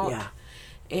come out. Yeah.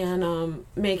 And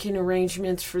making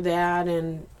arrangements for that,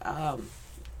 and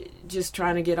just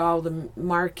trying to get all the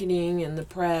marketing and the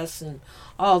press and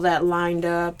all that lined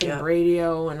up, and Yeah.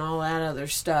 radio and all that other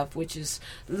stuff, which is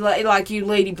like you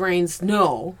lady brains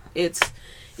know, it's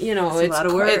It's a lot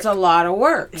of work. It's a lot of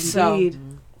work. So Indeed.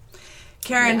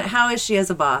 Karen, how is she as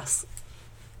a boss?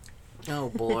 Oh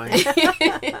boy.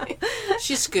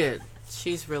 She's good.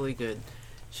 She's really good.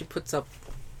 She puts up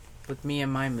with me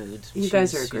and my moods. You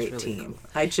guys are a She's great really team. cool.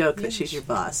 I joke that she's your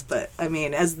boss, but I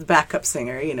mean, as the backup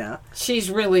singer, you know.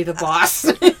 she's really the boss.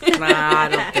 Nah, I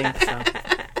don't think so.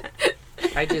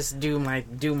 I just do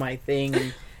my thing.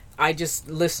 And I just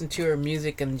listen to her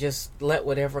music and just let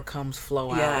whatever comes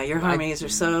flow out. Yeah, your harmonies are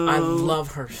so... I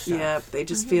love her stuff. Yeah, they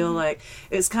just feel like...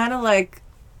 It's kind of like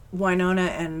Winona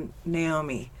and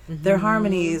Naomi. Their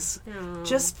harmonies,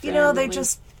 just, you know, they family.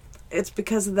 just... It's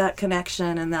because of that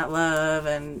connection and that love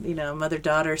and, you know,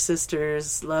 mother-daughter,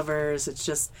 sisters, lovers. It's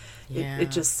just... Yeah. It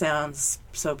just sounds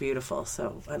so beautiful.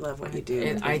 So I love what you do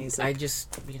And with your music. I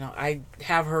just, you know, I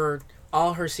have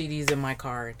all her CDs in my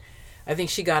car. I think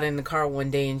she got in the car one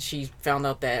day and she found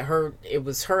out that it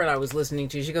was her that I was listening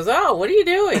to. She goes, "Oh, what are you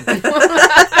doing?" I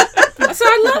said,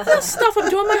 "I love this stuff. I'm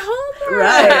doing my homework."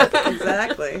 Right,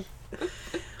 exactly.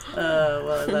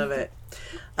 Well, I love it.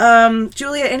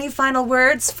 Julia, any final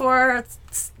words for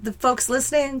the folks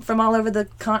listening from all over the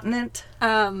continent?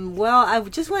 Well, I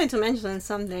just wanted to mention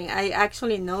something. I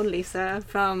actually know Lisa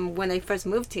from when I first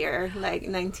moved here, like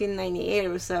 1998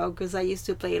 or so, because I used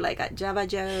to play like at Java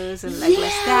Joe's and like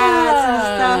Lestats and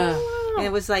stuff. And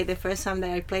it was like the first time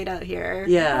that I played out here.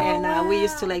 Yeah. And we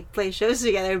used to like play shows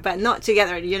together, but not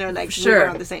together, you know, like we Sure. were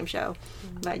on the same show.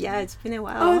 But yeah, it's been a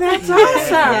while. Oh, that's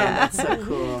awesome. Yeah. That's so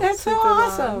cool. That's so Super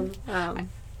awesome. long.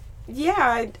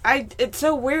 Yeah, I it's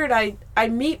so weird. I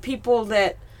meet people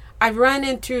that I've run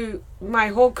into my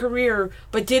whole career,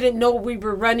 but didn't know we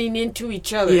were running into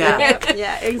each other. Yeah. Yeah,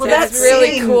 exactly. Well, That's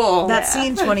really cool. That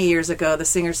scene 20 years ago, the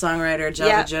singer-songwriter Java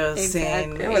Yeah, Joe's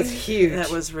exactly. scene. It was huge.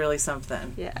 That was really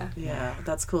something. Yeah. Yeah,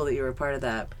 that's cool that you were a part of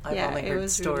that. I've Yeah, only it heard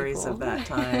was really stories cool. of that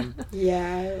time.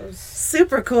 Yeah, it was.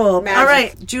 Super cool. Magic. All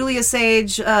right, Julia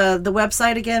Sage, the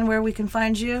website again where we can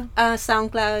find you.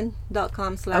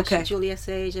 SoundCloud.com/Julia Okay.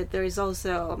 Sage. There is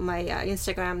also my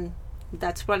Instagram.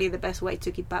 That's probably the best way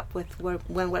to keep up with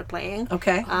when we're playing.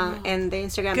 Okay. And the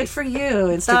Instagram Good is for you,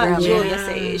 the Instagram. Julia Yeah.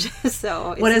 Sage.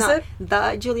 So it's What is not it?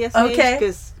 The Julia Sage. Okay.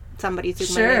 Because somebody took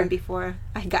Sure. my name before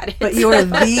I got it. But you're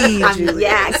the Julia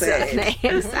yeah, Sage.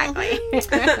 exactly.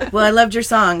 Well, I loved your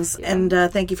songs, and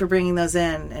thank you for bringing those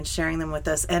in and sharing them with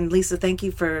us. And Lisa, thank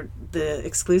you for the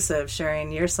exclusive,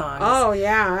 sharing your songs. Oh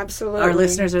yeah, absolutely. Our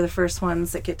listeners are the first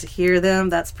ones that get to hear them.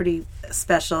 That's pretty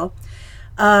special.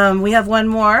 We have one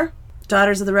more,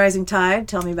 Daughters of the Rising Tide.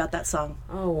 Tell me about that song.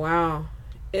 Oh wow,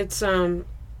 it's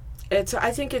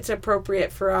I think it's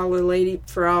appropriate for all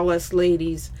us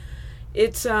ladies.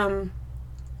 It's about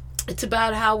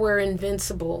how we're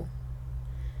invincible,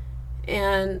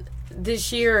 and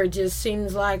this year it just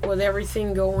seems like with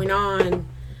everything going on,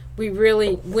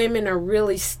 women are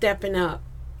really stepping up.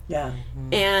 Yeah.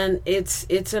 And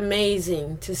it's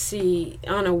amazing to see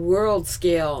on a world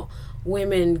scale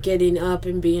women getting up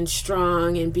and being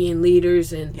strong and being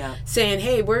leaders and Yeah. saying,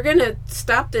 hey, we're going to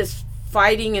stop this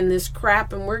fighting and this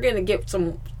crap and we're going to get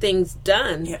some things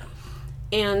done. Yeah.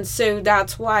 And so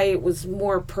that's why it was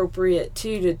more appropriate,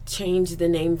 too, to change the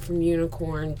name from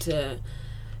Unicorn to,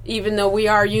 even though we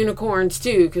are unicorns,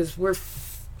 too, because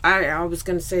I was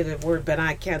going to say the word, but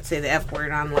I can't say the F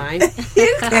word online. Yeah,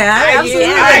 absolutely.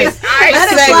 I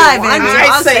Let it say, fly, baby. I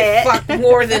I'll say say it. fuck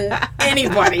more than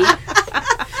anybody.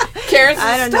 Karen's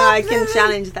I don't know. stop I can this.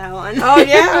 challenge that one. Oh,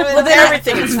 yeah. Well, then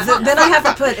everything is then I have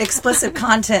to put explicit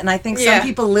content, and I think some Yeah.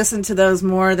 people listen to those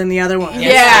more than the other ones.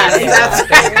 Yeah,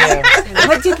 that's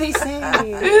What did they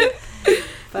say?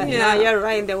 But Yeah. no, you're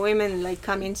right. The women like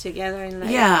coming together and like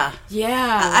Yeah.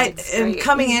 Yeah. And great.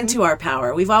 coming into our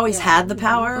power. We've always Yeah. had the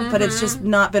power, but it's just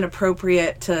not been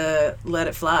appropriate to let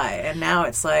it fly. And now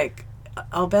it's like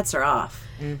all bets are off.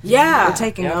 yeah. We're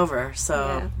taking over.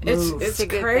 So move. It's a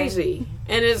good crazy,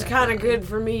 and it's kind of good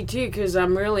for me too because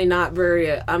I'm really not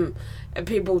very.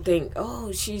 People think,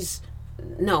 oh, she's.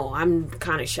 No, I'm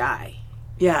kind of shy.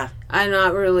 yeah. I'm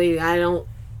not really. I don't.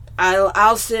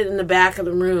 I'll sit in the back of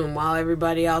the room while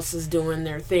everybody else is doing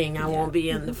their thing. I won't be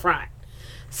in the front.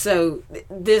 So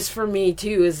this for me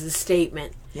too is a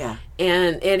statement. Yeah.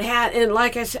 And and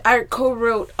like I said, I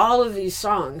co-wrote all of these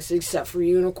songs except for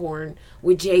Unicorn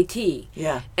with JT.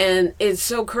 Yeah. And it's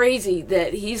so crazy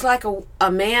that he's like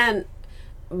a man,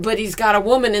 but he's got a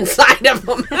woman inside of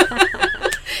him.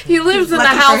 He lives in the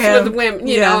Lucky for house him. with women.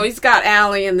 You Yeah. know, he's got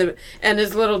Allie and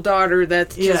his little daughter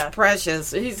that's just Yeah.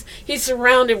 precious. He's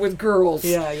surrounded with girls.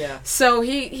 Yeah, yeah. So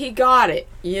he got it,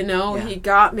 you know. Yeah. He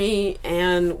got me,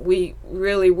 and we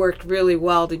really worked really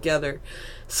well together.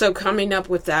 So coming up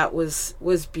with that was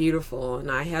beautiful, and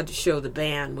I had to show the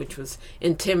band, which was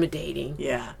intimidating.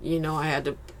 Yeah. You know, I had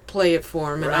to play it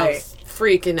for him, and I Right. was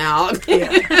freaking out.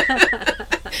 Yeah.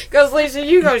 Goes, Lisa,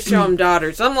 you go show them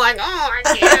Daughters. I'm like, oh,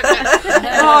 I can't.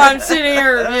 I'm sitting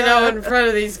here, you know, in front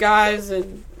of these guys,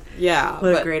 and yeah.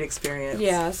 What a but- great experience.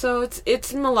 Yeah, so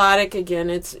it's melodic again.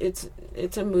 It's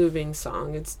a moving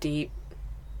song. It's deep.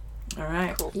 All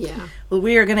right. Yeah. Well,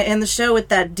 we are going to end the show with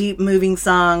that deep, moving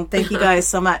song. Thank you guys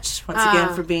so much once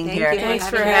again for being thank here. you. Thanks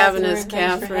for having having us. us,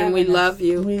 Thanks for Catherine. having We us. love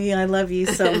you. I love you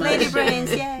so much. Lady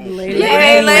Brains, yay! Lady Yay,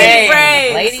 Brains. Lady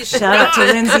Brains. Ladies, Shout out to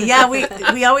Lindsay. Yeah,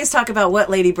 we always talk about what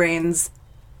Lady Brains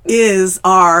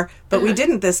are, but we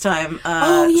didn't this time.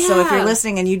 So if you're yeah.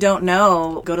 listening and you don't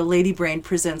know, go to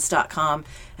ladybrainpresents.com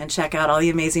and check out all the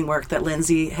amazing work that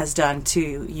Lindsay has done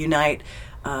to unite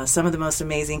some of the most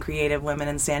amazing creative women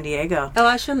in San Diego. Oh,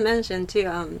 I should mention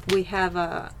too. We have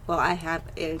I have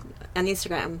an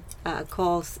Instagram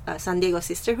called San Diego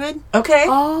Sisterhood. Okay.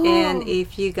 Oh. And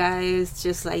if you guys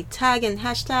just like tag and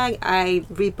hashtag, I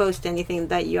repost anything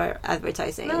that you are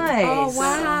advertising. Nice. Oh,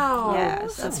 wow. Yeah,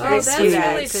 so That's Oh, very that's sweet.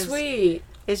 really 'cause sweet.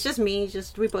 It's just me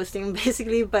just reposting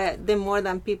basically, but the more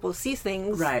than people see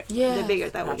things, Right. Yeah. the bigger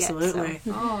that will Absolutely. get.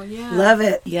 So. Oh, yeah. Love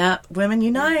it. Yeah. Women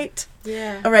unite.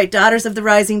 Yeah. All right. Daughters of the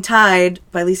Rising Tide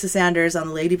by Lisa Sanders on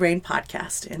the Lady Brain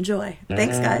podcast. Enjoy.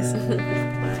 Thanks, guys.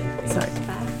 Sorry.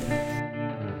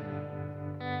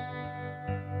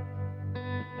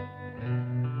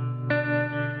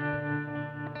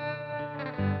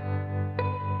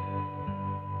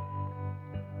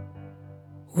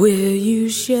 Will you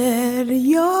shed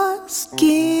your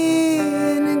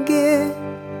skin again?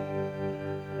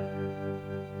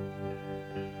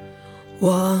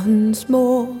 Once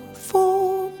more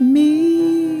for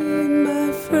me,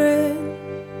 my friend.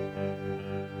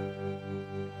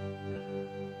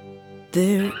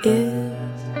 There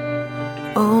is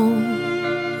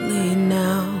only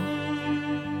now.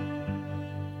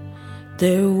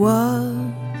 There was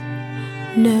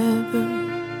never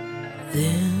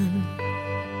then.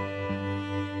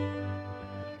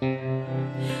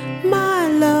 My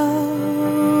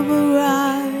love,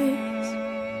 arise,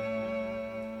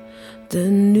 the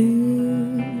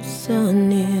new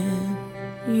sun in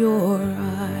your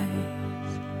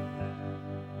eyes.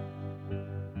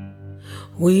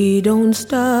 We don't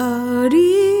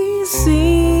study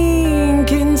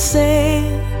sinking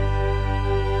sand.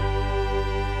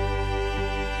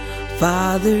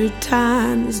 Father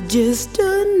Time is just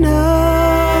another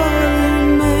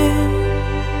man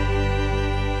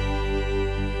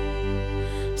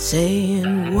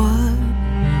saying what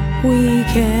we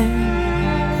can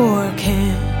or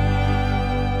can't,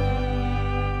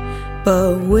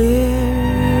 but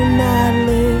we're not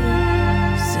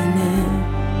listening.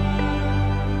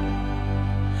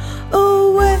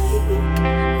 Awake,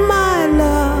 my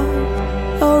love,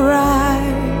 arise.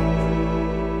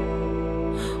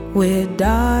 We're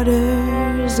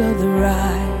daughters of the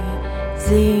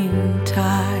rising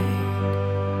tide.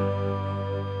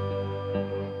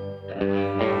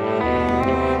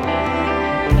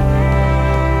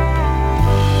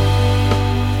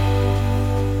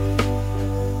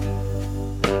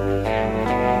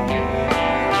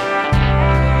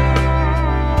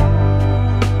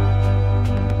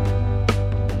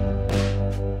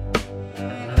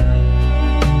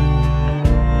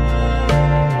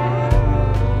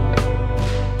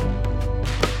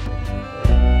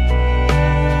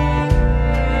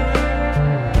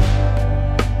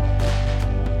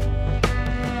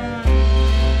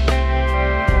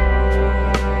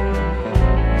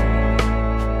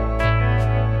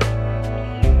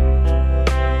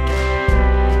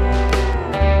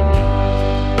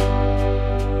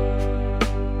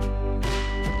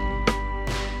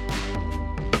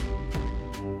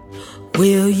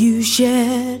 Will you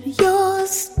shed your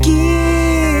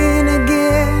skin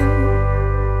again?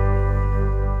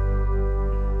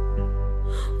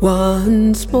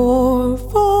 Once more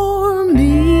for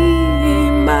me,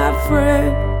 my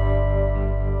friend.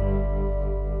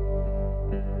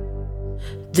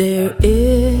 There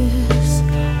is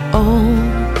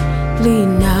only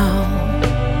now.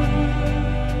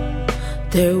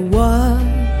 There was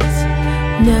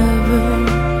never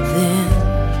then.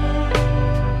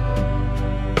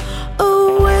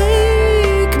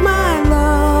 Awake, my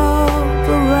love,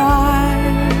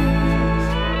 arise.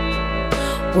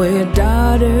 We're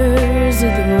daughters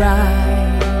of the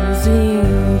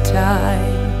rising tide.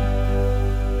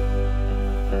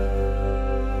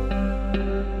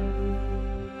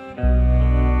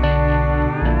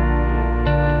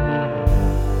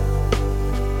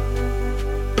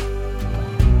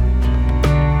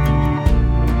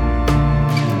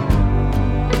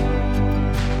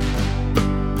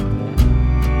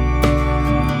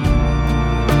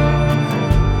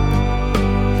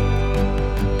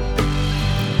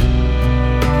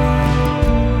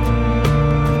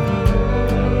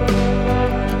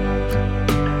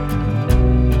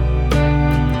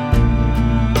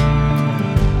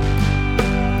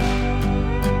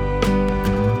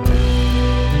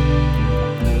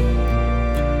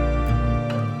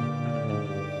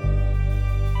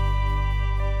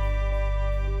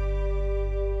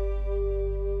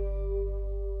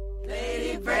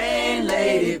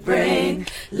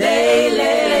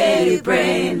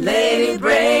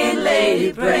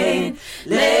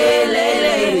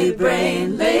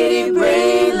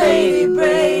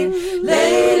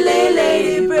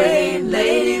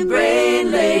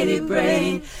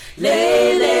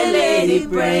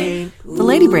 The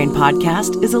Lady Brain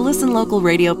podcast is a Listen Local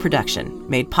radio production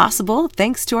made possible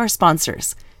thanks to our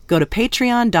sponsors. Go to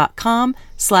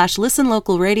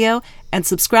patreon.com/listenlocalradio and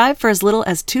subscribe for as little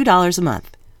as $2 a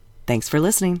month. Thanks for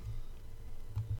listening.